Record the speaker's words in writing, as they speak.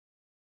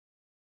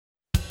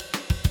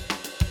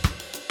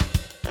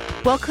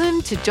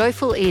Welcome to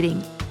Joyful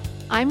Eating.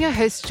 I'm your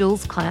host,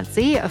 Jules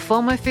Clancy, a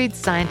former food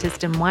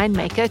scientist and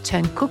winemaker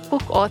turned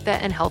cookbook author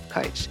and health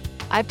coach.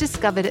 I've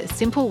discovered a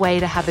simple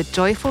way to have a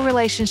joyful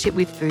relationship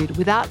with food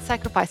without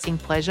sacrificing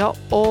pleasure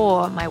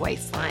or my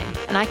waistline,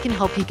 and I can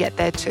help you get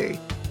there too.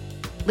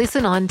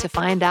 Listen on to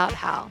find out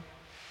how.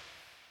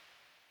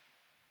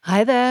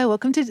 Hi there,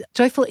 welcome to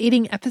Joyful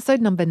Eating episode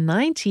number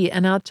 90,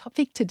 and our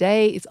topic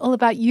today is all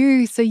about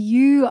you, so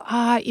you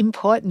are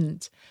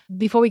important.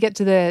 Before we get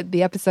to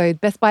the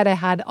episode, best bite I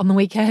had on the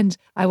weekend,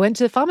 I went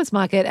to the farmer's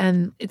market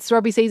and it's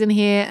strawberry season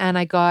here, and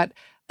I got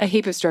a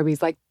heap of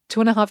strawberries, like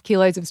 2.5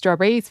 kilos of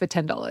strawberries for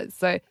 $10.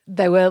 So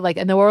they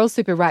were all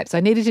super ripe. So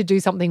I needed to do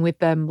something with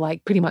them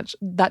like pretty much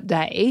that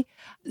day.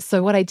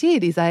 So what I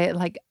did is I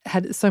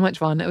had so much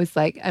fun. It was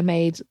like I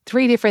made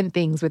 3 different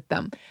things with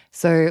them.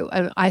 So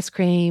an ice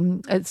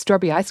cream, a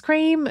strawberry ice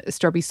cream, a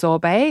strawberry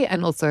sorbet,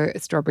 and also a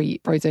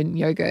strawberry frozen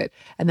yogurt.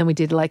 And then we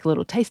did like a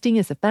little tasting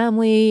as a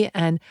family.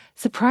 And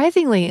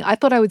surprisingly, I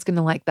thought I was going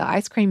to like the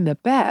ice cream the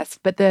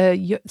best, but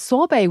the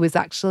sorbet was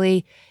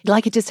actually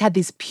like it just had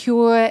this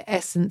pure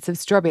essence of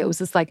strawberry. It was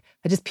just like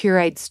I just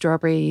pureed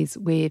strawberries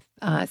with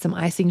some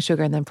icing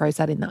sugar and then froze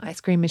that in the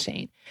ice cream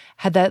machine.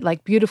 Had that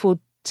like beautiful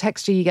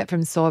texture you get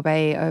from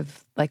sorbet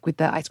of like with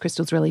the ice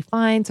crystals really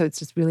fine. So it's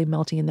just really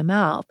melting in the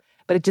mouth.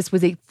 But it just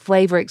was a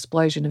flavor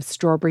explosion of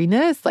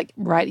strawberryness, like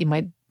right in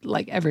my,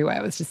 like everywhere.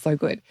 It was just so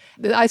good.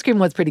 The ice cream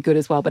was pretty good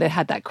as well, but it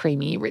had that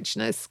creamy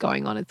richness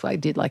going on. It's why I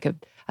did like a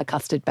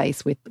custard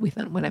base with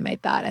it when I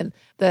made that. And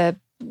the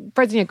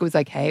frozen yogurt was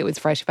okay. It was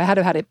fresh. If I had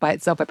had it by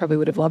itself, I probably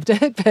would have loved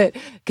it. But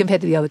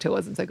compared to the other two, it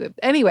wasn't so good.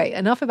 Anyway,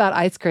 enough about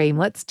ice cream.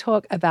 Let's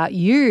talk about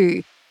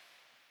you.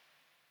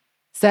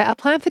 So our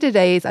plan for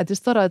today is I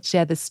just thought I'd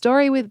share the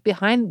story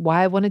behind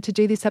why I wanted to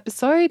do this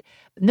episode.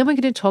 And then we're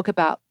going to talk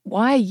about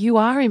why you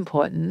are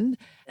important.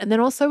 And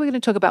then also we're going to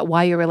talk about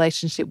why your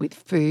relationship with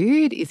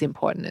food is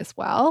important as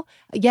well.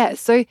 Yeah,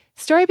 so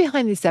story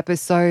behind this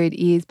episode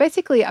is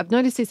basically I've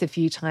noticed this a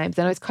few times,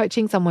 and I was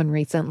coaching someone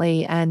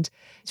recently and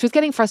she was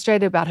getting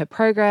frustrated about her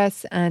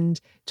progress and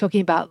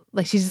talking about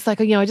like she's just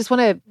like, I just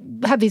want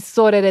to have this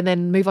sorted and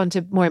then move on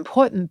to more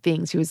important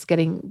things. She was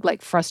getting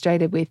like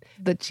frustrated with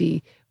that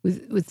she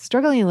was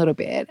struggling a little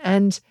bit.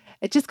 And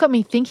it just got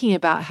me thinking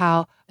about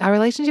how our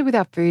relationship with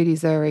our food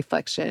is a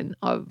reflection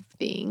of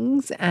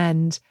things.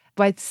 And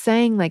by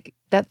saying like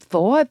that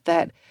thought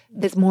that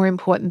there's more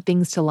important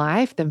things to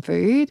life than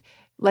food,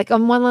 like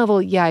on one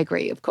level, yeah, I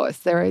agree. Of course,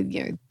 there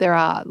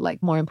are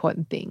like more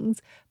important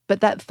things.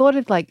 But that thought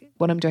of like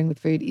what I'm doing with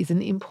food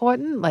isn't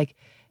important. Like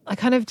I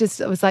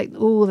was like,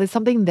 oh, there's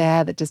something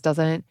there that just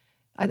doesn't.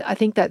 I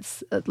think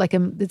that's like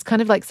it's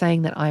kind of like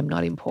saying that I'm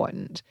not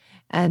important.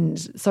 And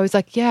so it's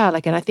like, yeah,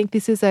 like, and I think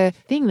this is a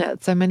thing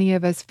that so many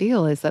of us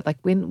feel is that like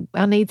when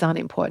our needs aren't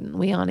important,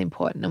 we aren't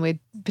important. And we're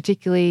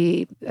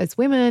particularly as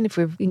women, if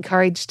we're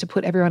encouraged to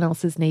put everyone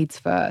else's needs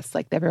first,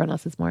 like everyone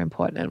else is more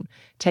important and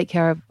take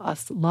care of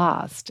us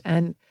last.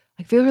 And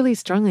I feel really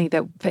strongly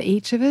that for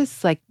each of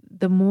us, like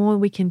the more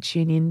we can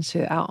tune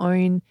into our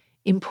own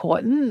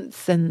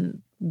importance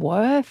and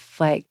worth,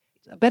 like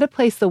a better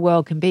place the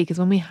world can be. Because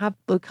when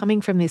we're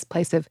coming from this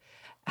place of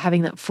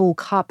having that full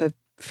cup of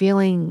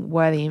feeling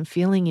worthy and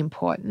feeling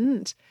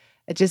important,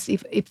 it just,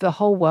 if the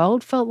whole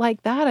world felt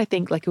like that, I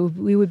think like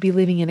we would be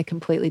living in a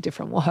completely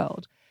different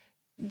world.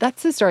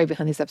 That's the story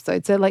behind this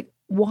episode. So like,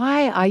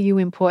 why are you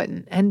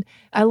important? And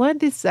I learned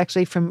this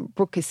actually from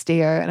Brooke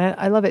Castillo, and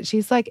I love it.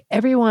 She's like,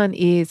 everyone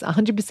is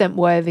 100%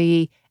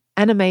 worthy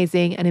and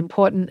amazing and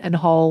important and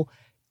whole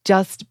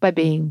just by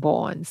being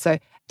born. So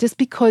just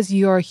because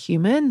you're a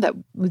human that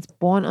was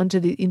born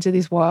into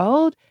this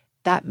world,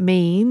 that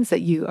means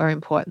that you are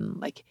important.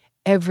 Like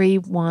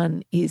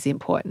everyone is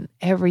important.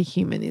 Every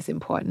human is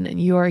important, and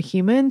you are a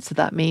human. So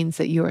that means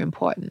that you're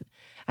important.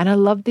 And I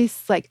love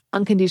this like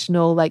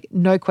unconditional, like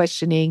no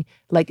questioning,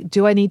 like,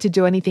 do I need to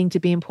do anything to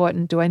be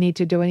important? Do I need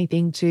to do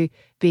anything to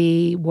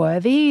be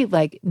worthy?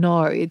 Like,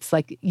 no, it's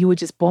like you were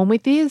just born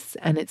with this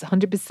and it's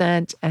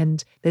 100%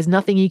 and there's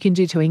nothing you can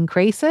do to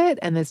increase it.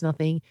 And there's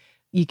nothing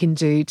you can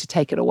do to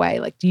take it away.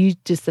 Like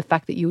just the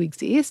fact that you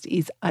exist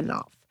is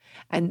enough.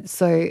 And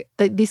so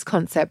this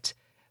concept,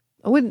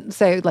 I wouldn't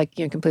say like,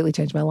 completely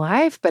changed my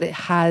life, but it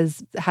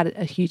has had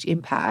a huge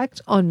impact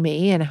on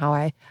me and how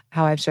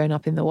I've shown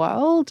up in the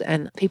world,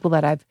 and people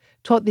that I've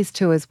taught this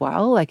to as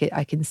well. Like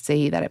I can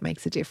see that it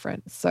makes a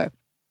difference. So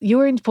you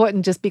are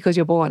important just because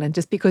you're born and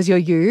just because you're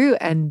you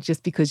and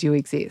just because you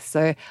exist.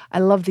 So I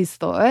love this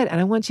thought, and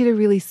I want you to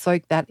really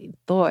soak that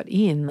thought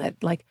in, that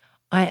like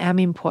I am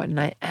important.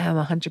 I am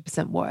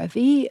 100%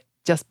 worthy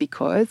just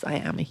because I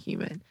am a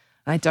human.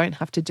 I don't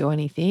have to do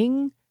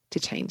anything to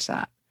change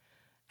that.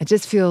 It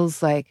just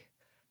feels like,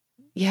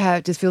 yeah,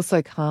 it just feels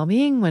so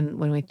calming when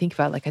we think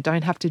about like, I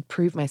don't have to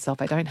prove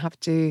myself. I don't have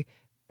to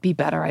be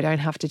better. I don't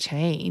have to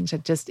change. I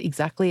just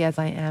exactly as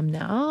I am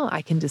now,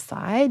 I can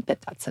decide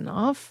that that's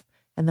enough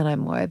and that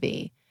I'm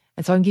worthy.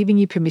 And so I'm giving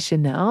you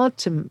permission now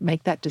to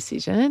make that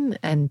decision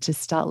and to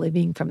start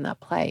living from that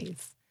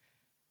place.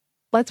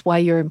 That's why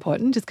you're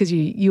important, just because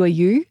you are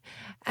you.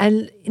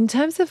 And in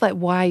terms of like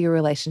why your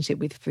relationship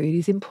with food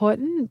is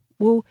important,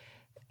 well,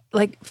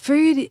 like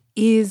food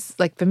is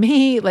like for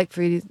me, like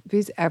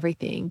food's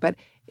everything, but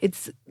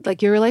it's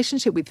like your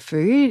relationship with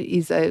food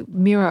is a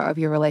mirror of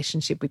your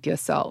relationship with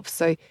yourself.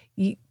 So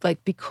you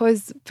like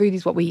because food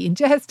is what we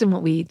ingest and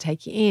what we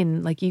take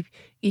in, like you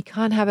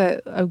can't have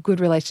a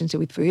good relationship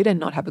with food and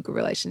not have a good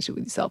relationship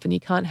with yourself. And you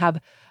can't have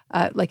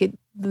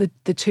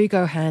the two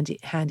go hand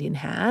in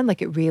hand.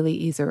 Like it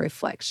really is a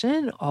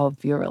reflection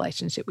of your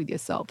relationship with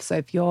yourself. So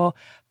if you're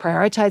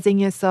prioritizing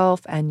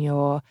yourself and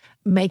you're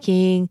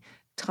making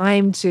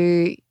time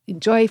to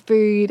enjoy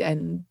food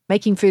and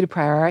making food a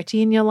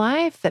priority in your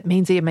life, that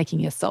means that you're making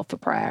yourself a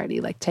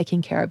priority, like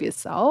taking care of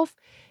yourself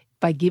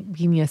by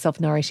giving yourself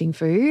nourishing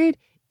food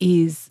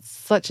is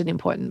such an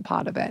important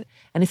part of it.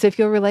 And so if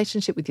your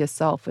relationship with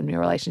yourself and your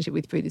relationship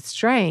with food is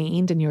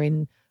strained and you're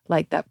in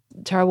like that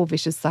terrible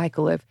vicious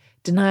cycle of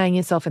denying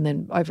yourself and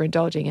then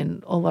overindulging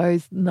and all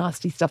those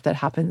nasty stuff that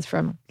happens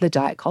from the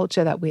diet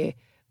culture that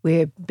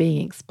we're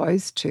being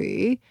exposed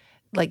to,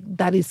 like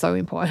that is so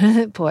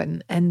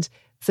important. And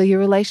so your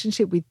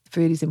relationship with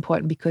food is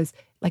important because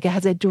like it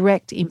has a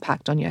direct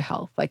impact on your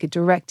health, like a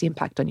direct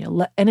impact on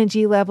your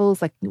energy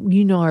levels. Like,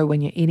 you know,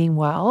 when you're eating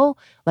well,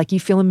 like you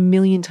feel a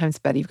million times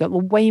better. You've got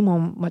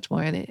much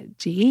more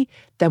energy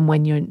than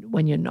when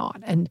you're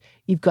not. And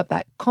you've got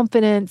that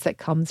confidence that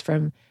comes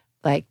from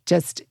like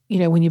just, you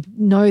know, when you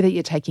know that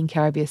you're taking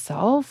care of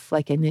yourself,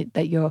 like, and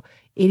that you're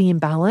eating in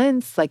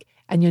balance, like,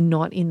 and you're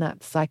not in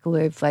that cycle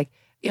of like,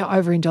 you know,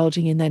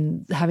 overindulging and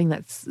then having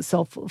that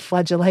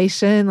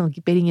self-flagellation or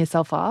beating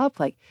yourself up.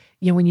 Like,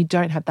 you know, when you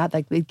don't have that,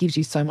 like it gives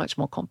you so much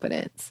more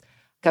confidence.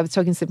 Like, I was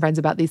talking to some friends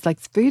about this, like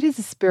food is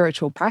a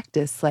spiritual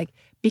practice, like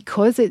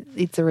because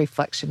it's a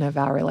reflection of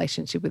our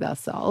relationship with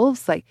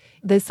ourselves. Like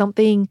there's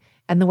something,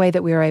 and the way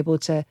that we're able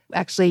to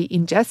actually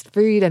ingest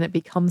food and it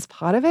becomes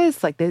part of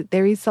us, like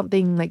there is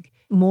something like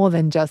more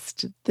than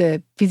just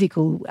the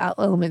physical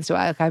elements to it.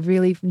 Like I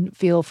really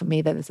feel for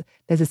me that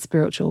there's a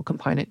spiritual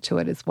component to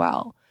it as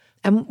well.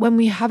 And when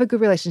we have a good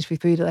relationship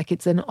with food, like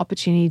it's an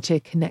opportunity to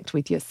connect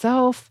with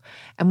yourself.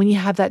 And when you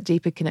have that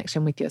deeper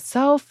connection with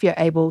yourself, you're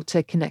able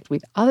to connect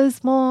with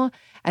others more.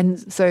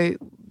 And so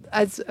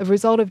as a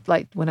result of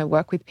like when I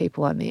work with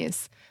people on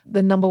this,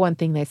 the number one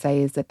thing they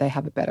say is that they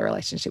have a better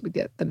relationship with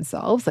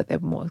themselves, that they're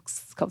more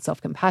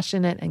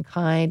self-compassionate and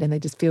kind, and they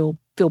just feel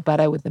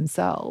better with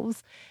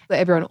themselves. But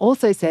everyone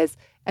also says,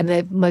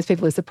 and most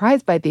people are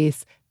surprised by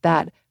this,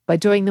 that by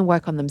doing the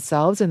work on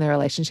themselves and their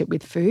relationship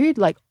with food,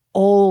 like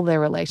all their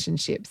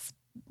relationships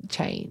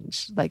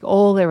change, like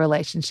all their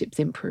relationships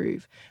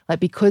improve.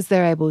 Like because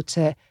they're able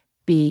to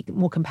be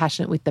more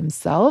compassionate with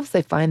themselves,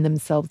 they find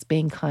themselves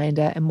being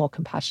kinder and more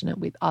compassionate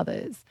with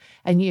others.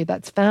 And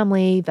that's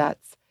family,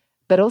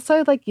 but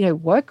also like,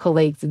 work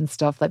colleagues and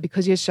stuff, like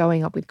because you're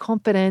showing up with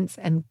confidence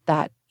and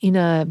that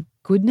inner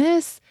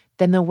goodness,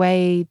 then the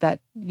way that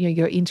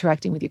you're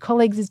interacting with your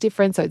colleagues is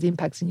different. So it's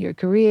impacting your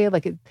career.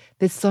 Like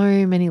there's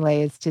so many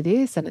layers to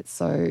this and it's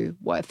so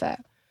worth it.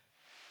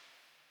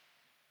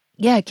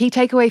 Yeah, key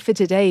takeaway for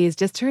today is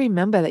just to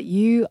remember that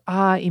you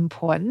are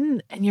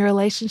important and your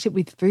relationship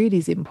with food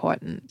is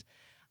important.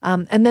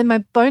 And then my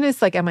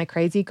bonus, like, am I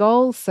crazy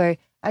goal? So I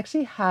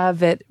actually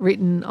have it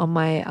written on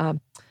my,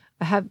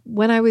 I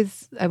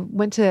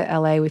went to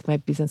LA with my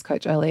business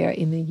coach earlier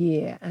in the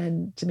year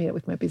and to meet up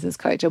with my business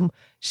coach. And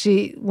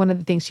one of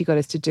the things she got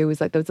us to do was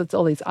like, there was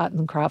all these art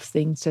and crafts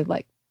things to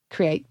like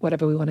create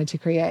whatever we wanted to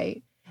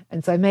create.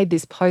 And so I made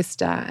this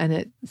poster and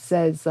it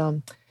says,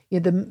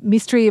 the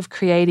mystery of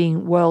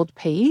creating world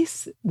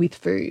peace with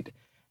food.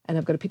 And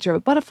I've got a picture of a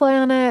butterfly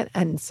on it.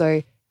 And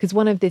so, because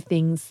one of the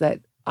things that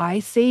I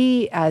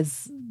see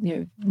as,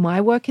 my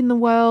work in the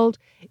world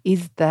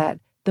is that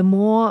the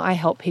more I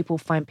help people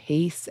find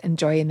peace and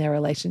joy in their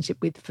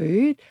relationship with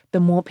food, the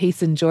more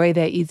peace and joy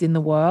there is in the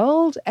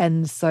world.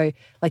 And so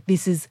like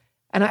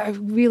and I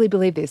really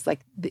believe this, like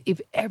if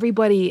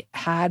everybody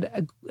had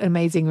an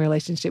amazing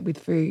relationship with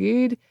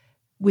food,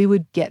 we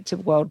would get to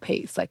world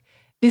peace. Like,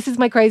 this is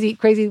my crazy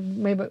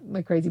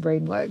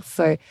brain works.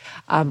 So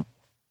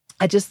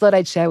I just thought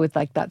I'd share with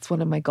like, that's one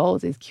of my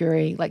goals is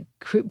curing, like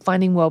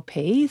finding world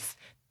peace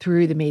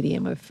through the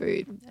medium of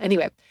food.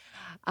 Anyway,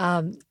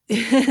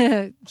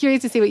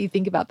 curious to see what you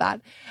think about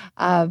that.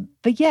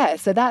 But yeah,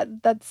 so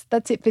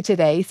that's it for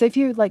today. So if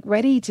you're like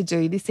ready to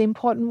do this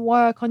important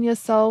work on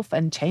yourself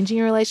and changing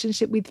your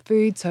relationship with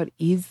food so it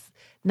is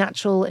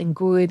natural and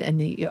good and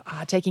that you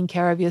are taking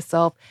care of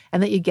yourself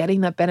and that you're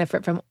getting that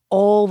benefit from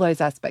all those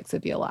aspects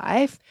of your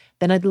life,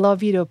 then I'd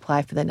love you to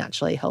apply for the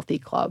Naturally Healthy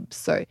Club.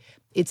 So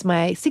it's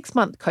my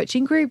 6-month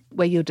coaching group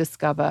where you'll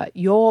discover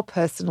your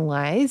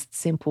personalized,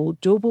 simple,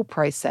 doable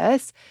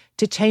process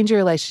to change your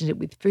relationship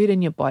with food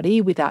and your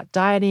body without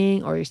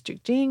dieting or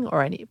restricting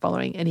or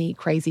following any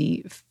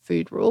crazy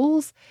food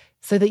rules,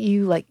 so that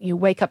you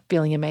wake up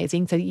feeling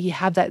amazing, so you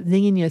have that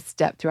zing in your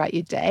step throughout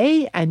your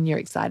day and you're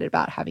excited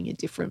about having a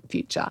different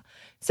future.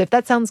 So if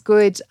that sounds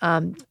good,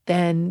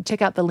 then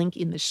check out the link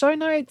in the show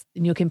notes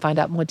and you can find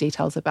out more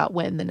details about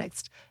when the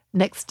next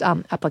next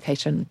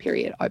application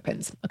period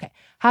opens. Okay,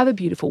 have a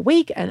beautiful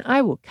week and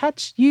I will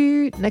catch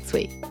you next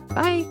week.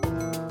 Bye.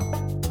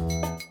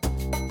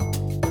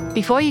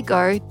 Before you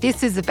go,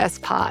 this is the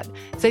best part.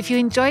 So if you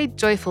enjoyed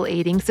Joyful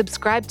Eating,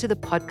 subscribe to the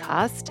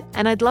podcast,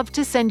 and I'd love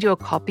to send you a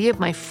copy of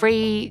my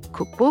free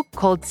cookbook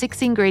called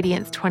 6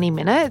 Ingredients, 20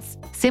 Minutes,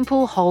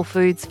 Simple Whole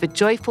Foods for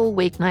Joyful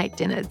Weeknight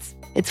Dinners.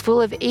 It's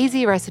full of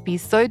easy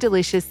recipes so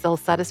delicious they'll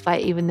satisfy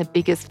even the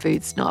biggest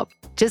food snob.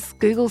 Just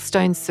Google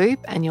Stone Soup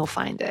and you'll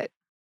find it.